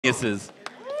geniuses.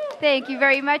 Thank you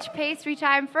very much, Pastry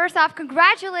Time. First off,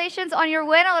 congratulations on your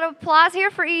win. A little applause here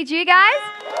for EG, guys.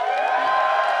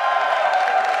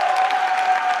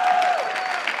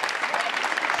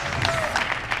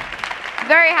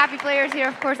 Very happy players here,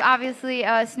 of course, obviously,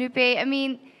 Snoopy. I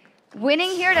mean, winning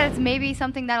here, that's maybe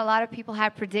something that a lot of people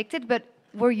had predicted, but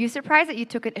were you surprised that you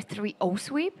took it a 3-0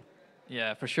 sweep?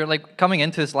 Yeah, for sure. Like coming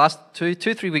into this last 3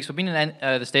 weeks, we've been in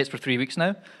the States for 3 weeks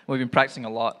now. We've been practicing a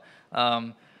lot.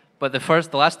 But the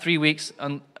last 3 weeks,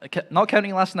 not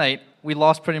counting last night, we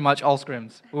lost pretty much all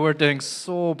scrims. We were doing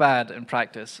so bad in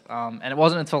practice. And it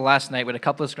wasn't until last night, with a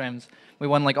couple of scrims, we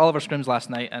won like all of our scrims last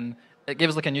night, and it gave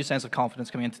us like a new sense of confidence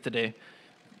coming into today.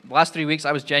 The last 3 weeks,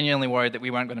 I was genuinely worried that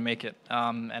we weren't going to make it.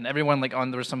 And everyone, like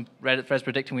there was some Reddit threads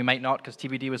predicting we might not because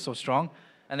TBD was so strong.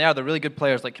 And they're really good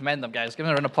players. Like, commend them, guys. Give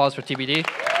them a round of applause for TBD.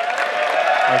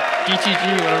 Or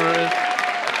DTG, whatever it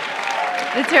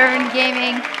is. Determined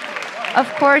Gaming.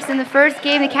 Of course, in the first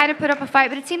game, they kind of put up a fight,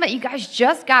 but it seemed like you guys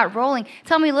just got rolling.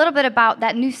 Tell me a little bit about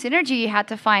that new synergy you had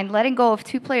to find, letting go of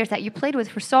 2 players that you played with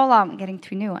for so long and getting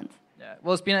 2 new ones. Yeah,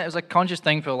 well, it was a conscious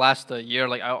thing for the last year.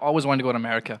 Like, I always wanted to go to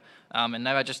America. And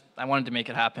now I wanted to make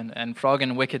it happen. And Frog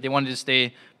and Wicked, they wanted to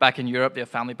stay back in Europe. They have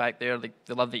family back there. They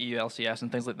love the EU LCS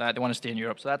and things like that. They want to stay in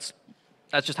Europe. So that's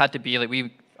just had to be.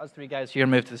 Like, us 3 guys here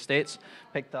moved to the States,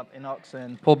 picked up Inox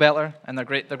and Pole Bettler, and they're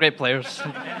great. They're great players.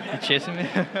 They're chasing me.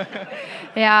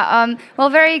 Yeah. Well,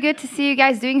 very good to see you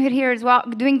guys doing good here as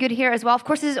well. Of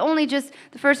course, this is only just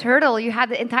the first hurdle. You had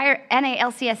the entire NA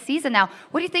LCS season now.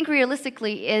 What do you think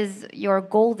realistically is your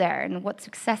goal there, and what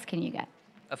success can you get?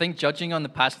 I think judging on the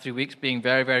past 3 weeks being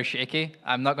very, very shaky,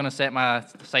 I'm not going to set my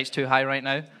sights too high right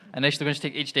now. Initially, we're going to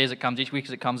take each day as it comes, each week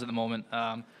as it comes at the moment.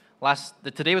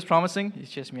 Today was promising.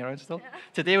 He's chasing me around still. Yeah.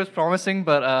 Today was promising,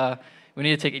 but we need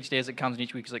to take each day as it comes and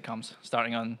each week as it comes,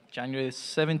 starting on January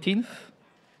 17th.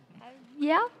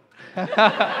 Yeah.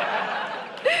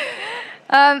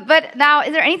 But now,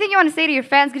 is there anything you want to say to your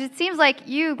fans? Because it seems like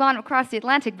you've gone across the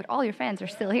Atlantic, but all your fans are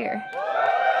still here.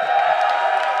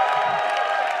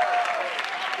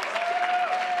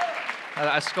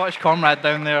 A Scottish comrade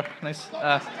down there. Nice.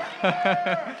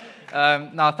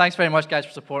 No, thanks very much, guys,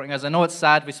 for supporting us. I know it's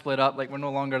sad we split up. Like, we're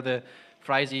no longer the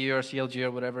Fries EU or CLG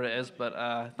or whatever it is.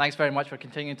 But thanks very much for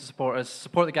continuing to support us.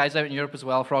 Support the guys out in Europe as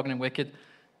well, Froggen and Wicked,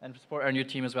 and support our new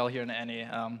team as well here in the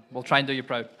NA. We'll try and do you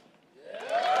proud.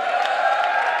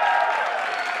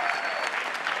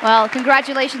 Well,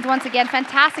 congratulations once again.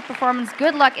 Fantastic performance.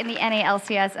 Good luck in the NA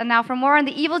LCS. And now for more on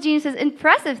the Evil Geniuses'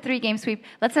 impressive 3-game sweep,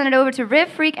 let's send it over to Riv,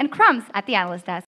 Freak, and Crumbs at the analyst desk.